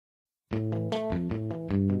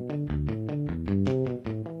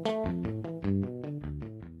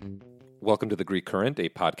Welcome to The Greek Current, a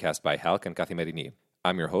podcast by Halk and Kathimerini.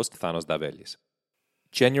 I'm your host, Thanos Davelis.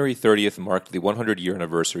 January 30th marked the 100-year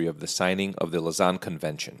anniversary of the signing of the Lausanne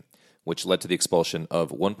Convention, which led to the expulsion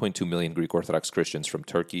of 1.2 million Greek Orthodox Christians from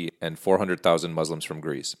Turkey and 400,000 Muslims from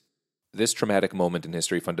Greece. This traumatic moment in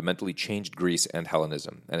history fundamentally changed Greece and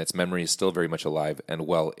Hellenism, and its memory is still very much alive and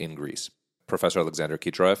well in Greece. Professor Alexander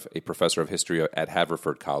Kitroev, a professor of history at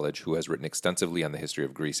Haverford College who has written extensively on the history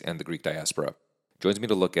of Greece and the Greek diaspora, joins me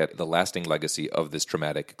to look at the lasting legacy of this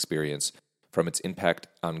traumatic experience, from its impact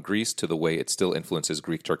on Greece to the way it still influences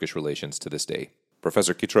Greek-Turkish relations to this day.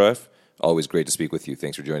 Professor Kitroev, always great to speak with you.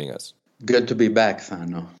 Thanks for joining us. Good to be back,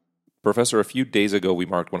 Thano. Professor, a few days ago we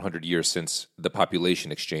marked 100 years since the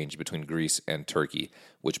population exchange between Greece and Turkey,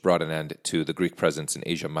 which brought an end to the Greek presence in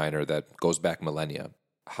Asia Minor that goes back millennia.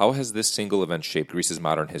 How has this single event shaped Greece's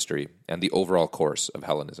modern history and the overall course of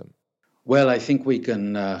Hellenism? Well, I think we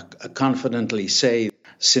can confidently say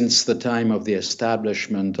since the time of the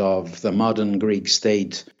establishment of the modern Greek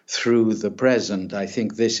state through the present, I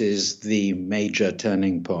think this is the major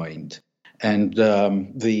turning point. And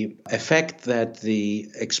the effect that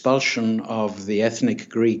the expulsion of the ethnic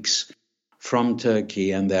Greeks from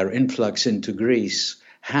Turkey and their influx into Greece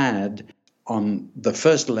had on the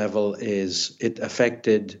first level is it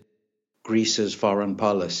affected Greece's foreign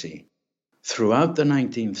policy. Throughout the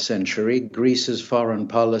 19th century, Greece's foreign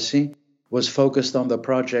policy was focused on the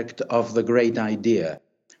project of the great idea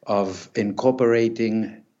of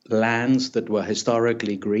incorporating lands that were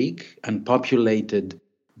historically Greek and populated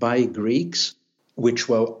by Greeks, which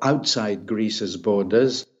were outside Greece's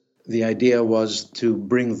borders. The idea was to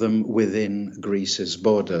bring them within Greece's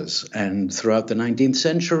borders. And throughout the 19th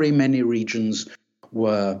century, many regions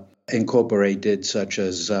were incorporated, such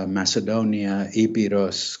as Macedonia,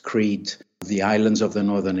 Epirus, Crete, the islands of the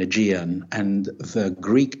northern Aegean, and the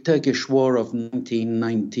Greek-Turkish War of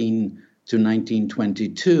 1919 to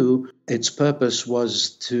 1922, its purpose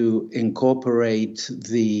was to incorporate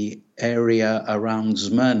the area around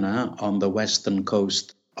Smyrna on the western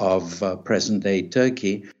coast of present-day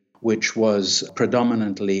Turkey, which was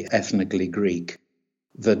predominantly ethnically Greek.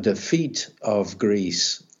 The defeat of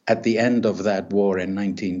Greece at the end of that war in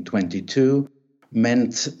 1922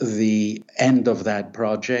 meant the end of that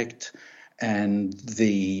project and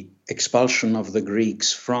the expulsion of the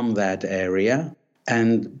Greeks from that area,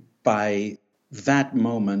 and by that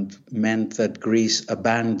moment meant that Greece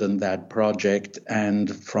abandoned that project,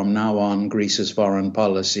 and from now on Greece's foreign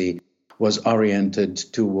policy was oriented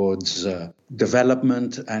towards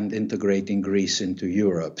development and integrating Greece into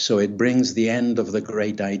Europe. So it brings the end of the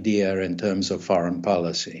great idea in terms of foreign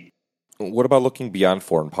policy. What about looking beyond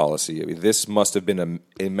foreign policy? I mean, this must have been an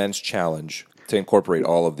immense challenge to incorporate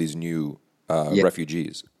all of these new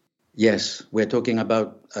refugees. Yes, we're talking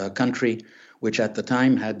about a country which at the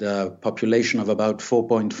time had a population of about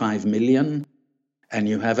 4.5 million, and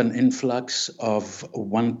you have an influx of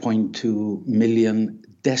 1.2 million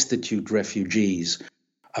destitute refugees.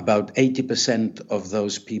 About 80% of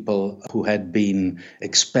those people who had been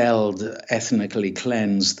expelled, ethnically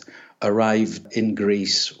cleansed, arrived in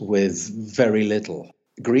Greece with very little.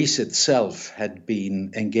 Greece itself had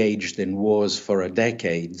been engaged in wars for a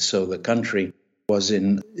decade, so the country was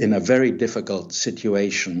in a very difficult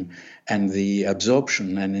situation, and the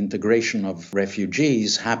absorption and integration of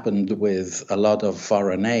refugees happened with a lot of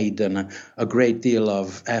foreign aid and a great deal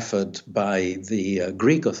of effort by the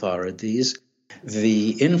Greek authorities. The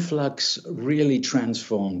influx really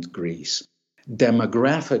transformed Greece.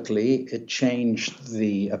 Demographically, it changed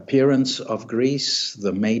the appearance of Greece.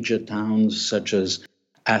 The major towns such as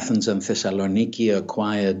Athens and Thessaloniki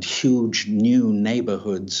acquired huge new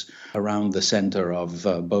neighborhoods around the center of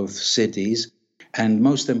both cities. And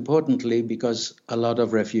most importantly, because a lot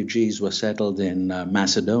of refugees were settled in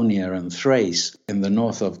Macedonia and Thrace in the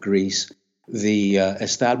north of Greece, the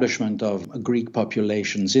establishment of Greek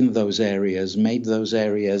populations in those areas made those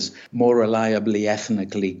areas more reliably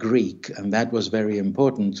ethnically Greek. And that was very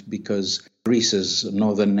important because Greece's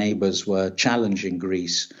northern neighbors were challenging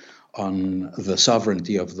Greece on the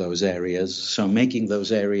sovereignty of those areas. So making those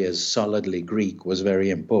areas solidly Greek was very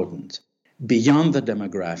important. Beyond the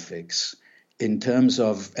demographics, in terms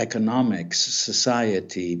of economics,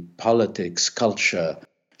 society, politics, culture,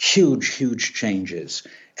 huge changes.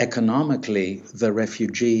 Economically, the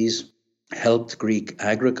refugees helped Greek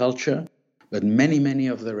agriculture, but many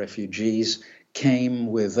of the refugees came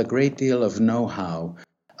with a great deal of know-how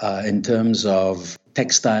in terms of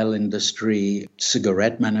textile industry,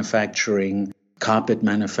 cigarette manufacturing, carpet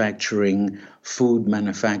manufacturing, food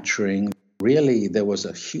manufacturing. really there was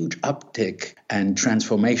a huge uptick and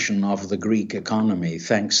transformation of the Greek economy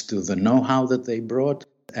thanks to the know-how that they brought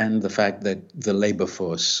and the fact that the labor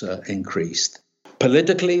force increased.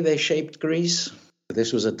 Politically, they shaped Greece.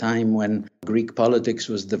 This was a time when Greek politics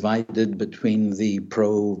was divided between the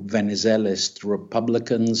pro-Venizelist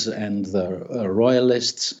Republicans and the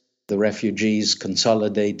Royalists. The refugees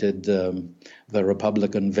consolidated the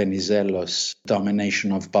Republican Venizelos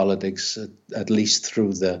domination of politics, at least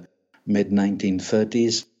through the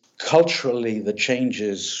mid-1930s. Culturally, the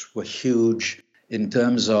changes were huge in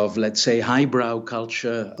terms of, let's say, highbrow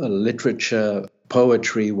culture, literature.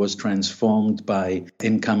 Poetry was transformed by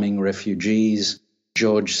incoming refugees.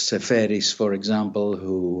 George Seferis, for example,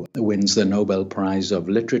 who wins the Nobel Prize of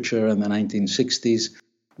Literature in the 1960s,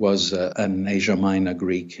 was an Asia Minor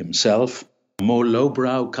Greek himself. More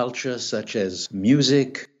lowbrow cultures such as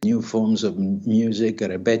music, new forms of music,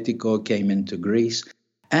 rebetiko, came into Greece.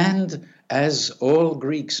 And as all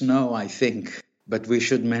Greeks know, I think, but we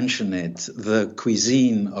should mention it, the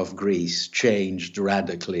cuisine of Greece changed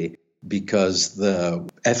radically because the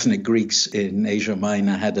ethnic Greeks in Asia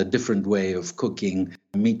Minor had a different way of cooking,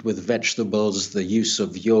 meat with vegetables, the use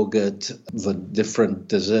of yogurt, the different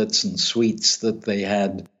desserts and sweets that they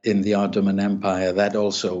had in the Ottoman Empire. That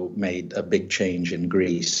also made a big change in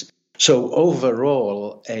Greece. So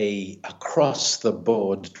overall,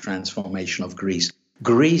 across-the-board transformation of Greece.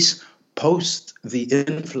 Greece, post the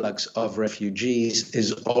influx of refugees,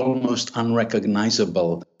 is almost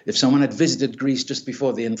unrecognizable. If someone had visited Greece just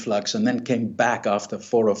before the influx and then came back after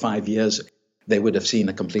 4 or 5 years, they would have seen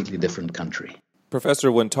a completely different country.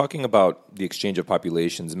 Professor, when talking about the exchange of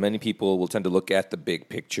populations, many people will tend to look at the big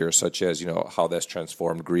picture, such as, how that's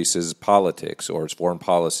transformed Greece's politics or its foreign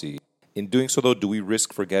policy. In doing so, though, do we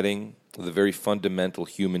risk forgetting the very fundamental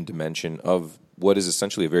human dimension of what is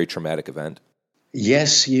essentially a very traumatic event?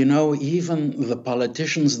 Yes, even the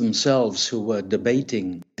politicians themselves who were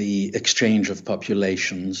debating the exchange of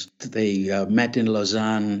populations, they met in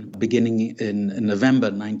Lausanne beginning in November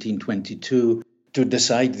 1922 to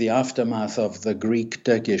decide the aftermath of the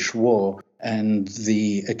Greek-Turkish War, and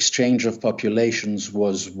the exchange of populations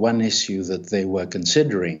was one issue that they were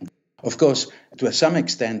considering. Of course, to some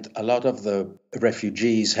extent, a lot of the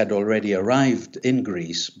refugees had already arrived in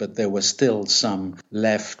Greece, but there were still some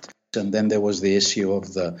left. And then there was the issue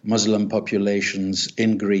of the Muslim populations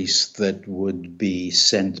in Greece that would be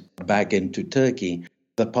sent back into Turkey.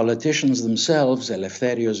 The politicians themselves,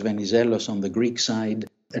 Eleftherios Venizelos on the Greek side,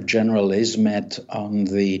 General Ismet on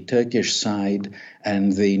the Turkish side,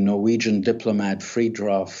 and the Norwegian diplomat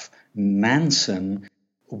Fridtjof Nansen,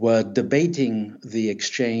 were debating the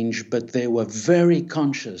exchange, but they were very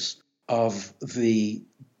conscious of the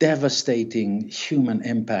devastating human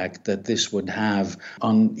impact that this would have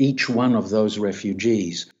on each one of those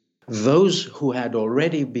refugees. Those who had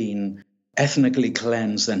already been ethnically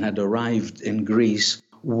cleansed and had arrived in Greece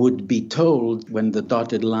would be told, when the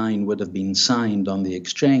dotted line would have been signed on the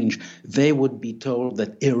exchange, they would be told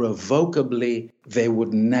that irrevocably they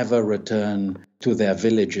would never return to their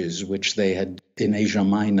villages, which they had in Asia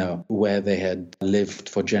Minor, where they had lived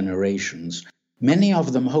for generations. Many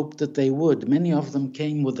of them hoped that they would. Many of them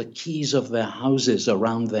came with the keys of their houses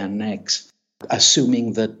around their necks,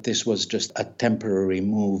 assuming that this was just a temporary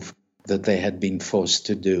move that they had been forced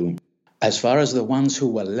to do. As far as the ones who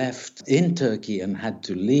were left in Turkey and had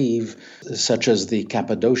to leave, such as the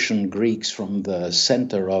Cappadocian Greeks from the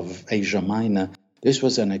center of Asia Minor, this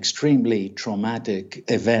was an extremely traumatic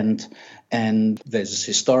event, and there's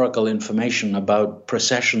historical information about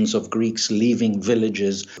processions of Greeks leaving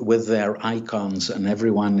villages with their icons, and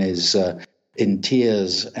everyone is in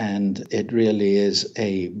tears, and it really is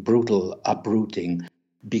a brutal uprooting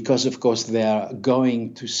because, of course, they're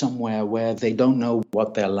going to somewhere where they don't know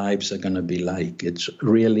what their lives are going to be like. It's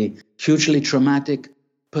really hugely traumatic,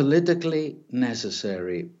 politically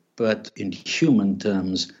necessary, but in human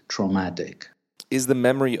terms, traumatic. Is the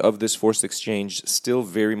memory of this forced exchange still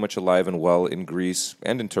very much alive and well in Greece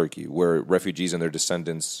and in Turkey, where refugees and their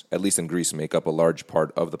descendants, at least in Greece, make up a large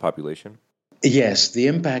part of the population? Yes, the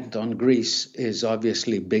impact on Greece is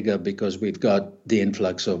obviously bigger because we've got the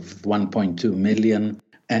influx of 1.2 million.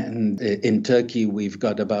 And in Turkey, we've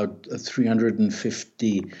got about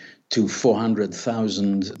 350 to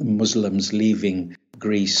 400,000 Muslims leaving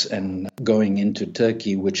Greece and going into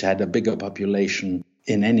Turkey, which had a bigger population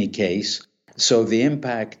in any case. So the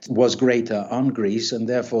impact was greater on Greece, and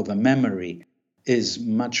therefore the memory is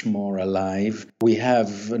much more alive. We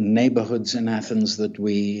have neighborhoods in Athens that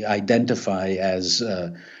we identify as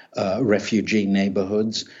refugee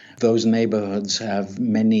neighborhoods. Those neighborhoods have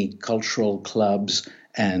many cultural clubs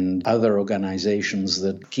and other organizations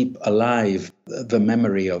that keep alive the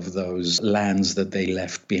memory of those lands that they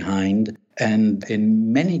left behind. And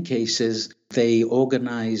in many cases, they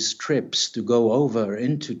organize trips to go over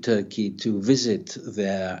into Turkey to visit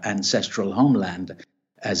their ancestral homeland,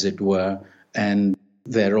 as it were. And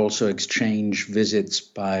there are also exchange visits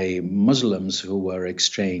by Muslims who were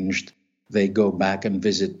exchanged. They go back and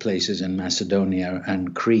visit places in Macedonia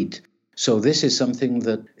and Crete. So this is something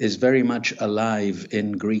that is very much alive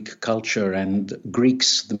in Greek culture, and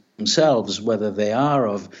Greeks themselves, whether they are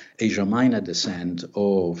of Asia Minor descent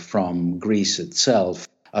or from Greece itself,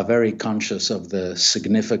 are very conscious of the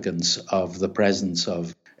significance of the presence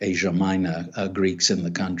of Asia Minor Greeks in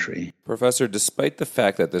the country. Professor, despite the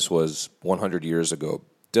fact that this was 100 years ago,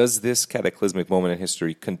 does this cataclysmic moment in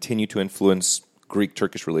history continue to influence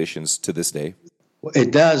Greek-Turkish relations to this day?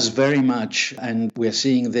 It does very much, and we're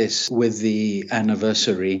seeing this with the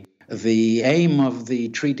anniversary. The aim of the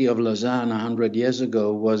Treaty of Lausanne 100 years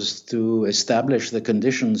ago was to establish the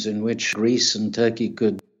conditions in which Greece and Turkey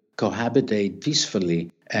could cohabitate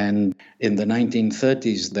peacefully. And in the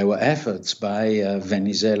 1930s, there were efforts by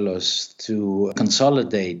Venizelos to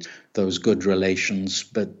consolidate those good relations.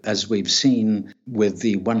 But as we've seen with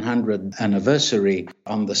the 100th anniversary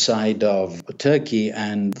on the side of Turkey,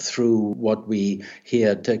 and through what we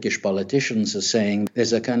hear Turkish politicians are saying,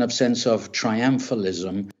 there's a kind of sense of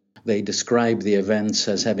triumphalism. They describe the events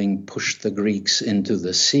as having pushed the Greeks into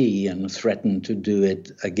the sea and threatened to do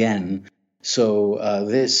it again. So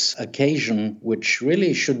this occasion, which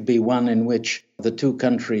really should be one in which the two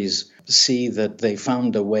countries see that they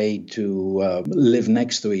found a way to live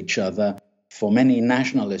next to each other, for many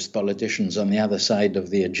nationalist politicians on the other side of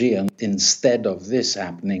the Aegean, instead of this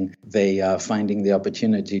happening, they are finding the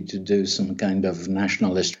opportunity to do some kind of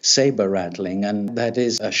nationalist saber rattling, and that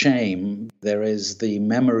is a shame. There is the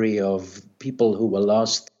memory of people who were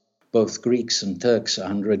lost, both Greeks and Turks,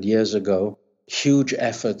 100 years ago. Huge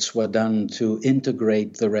efforts were done to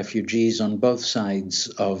integrate the refugees on both sides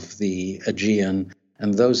of the Aegean.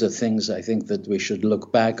 And those are things I think that we should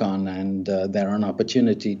look back on, and there are an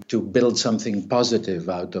opportunity to build something positive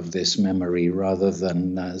out of this memory rather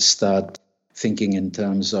than start thinking in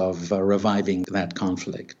terms of reviving that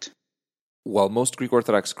conflict. While most Greek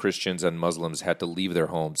Orthodox Christians and Muslims had to leave their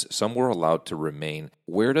homes, some were allowed to remain.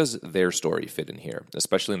 Where does their story fit in here,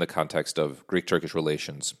 especially in the context of Greek-Turkish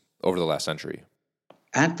relations over the last century?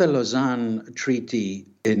 At the Lausanne Treaty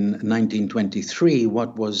in 1923,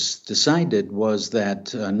 what was decided was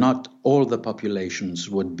that not all the populations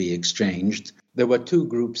would be exchanged. There were two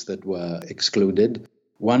groups that were excluded.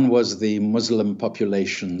 One was the Muslim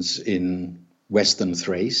populations in Western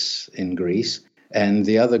Thrace in Greece, and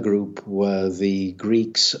the other group were the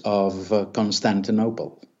Greeks of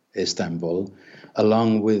Constantinople, Istanbul,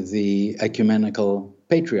 along with the ecumenical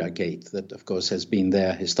patriarchate that, of course, has been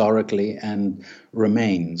there historically and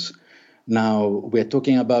remains. Now, we're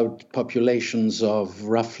talking about populations of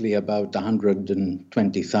roughly about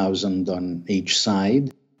 120,000 on each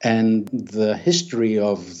side, and the history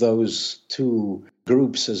of those two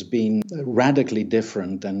groups has been radically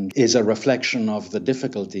different and is a reflection of the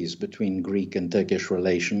difficulties between Greek and Turkish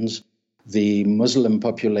relations. The Muslim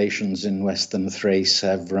populations in Western Thrace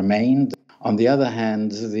have remained. On the other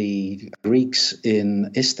hand, the Greeks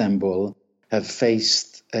in Istanbul have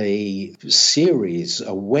faced a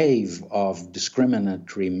wave of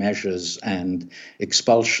discriminatory measures and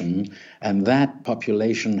expulsion, and that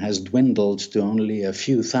population has dwindled to only a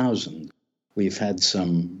few thousand. We've had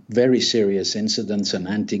some very serious incidents, an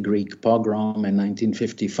anti-Greek pogrom in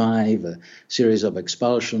 1955, a series of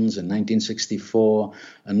expulsions in 1964,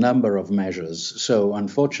 a number of measures. So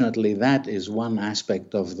unfortunately, that is one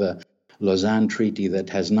aspect of the Lausanne Treaty that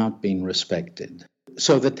has not been respected.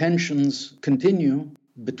 So the tensions continue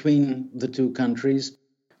between the two countries.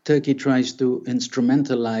 Turkey tries to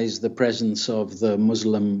instrumentalize the presence of the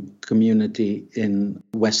Muslim community in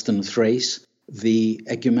Western Thrace. The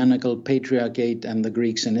ecumenical patriarchate and the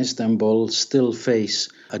Greeks in Istanbul still face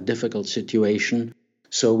a difficult situation.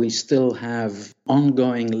 So we still have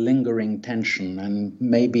ongoing, lingering tension, and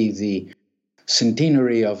maybe the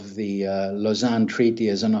centenary of the Lausanne Treaty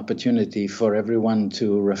is an opportunity for everyone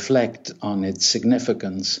to reflect on its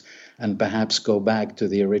significance and perhaps go back to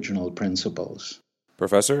the original principles.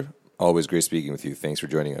 Professor, always great speaking with you. Thanks for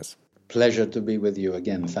joining us. Pleasure to be with you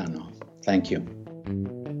again, Thano. Thank you.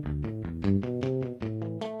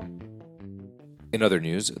 In other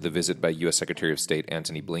news, the visit by U.S. Secretary of State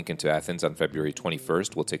Antony Blinken to Athens on February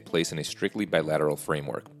 21st will take place in a strictly bilateral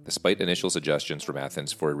framework, despite initial suggestions from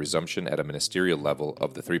Athens for a resumption at a ministerial level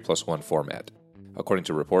of the 3+1 format. According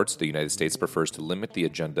to reports, the United States prefers to limit the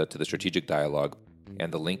agenda to the strategic dialogue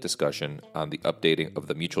and the linked discussion on the updating of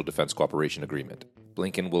the Mutual Defense Cooperation Agreement.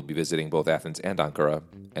 Blinken will be visiting both Athens and Ankara,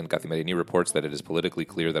 and Kathimerini reports that it is politically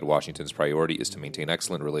clear that Washington's priority is to maintain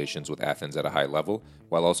excellent relations with Athens at a high level,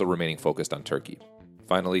 while also remaining focused on Turkey.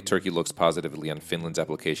 Finally, Turkey looks positively on Finland's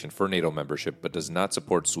application for NATO membership but does not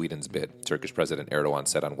support Sweden's bid, Turkish President Erdogan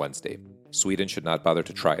said on Wednesday. Sweden should not bother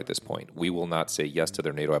to try at this point. We will not say yes to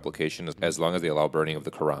their NATO application as long as they allow burning of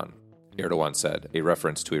the Quran, Erdogan said, a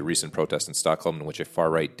reference to a recent protest in Stockholm in which a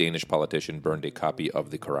far-right Danish politician burned a copy of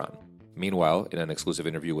the Quran. Meanwhile, in an exclusive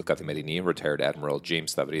interview with Kathimerini, retired Admiral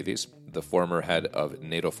James Stavridis, the former head of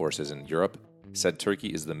NATO forces in Europe, said Turkey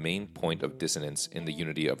is the main point of dissonance in the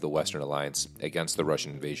unity of the Western alliance against the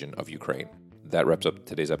Russian invasion of Ukraine. That wraps up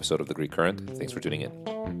today's episode of The Greek Current. Thanks for tuning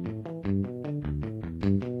in.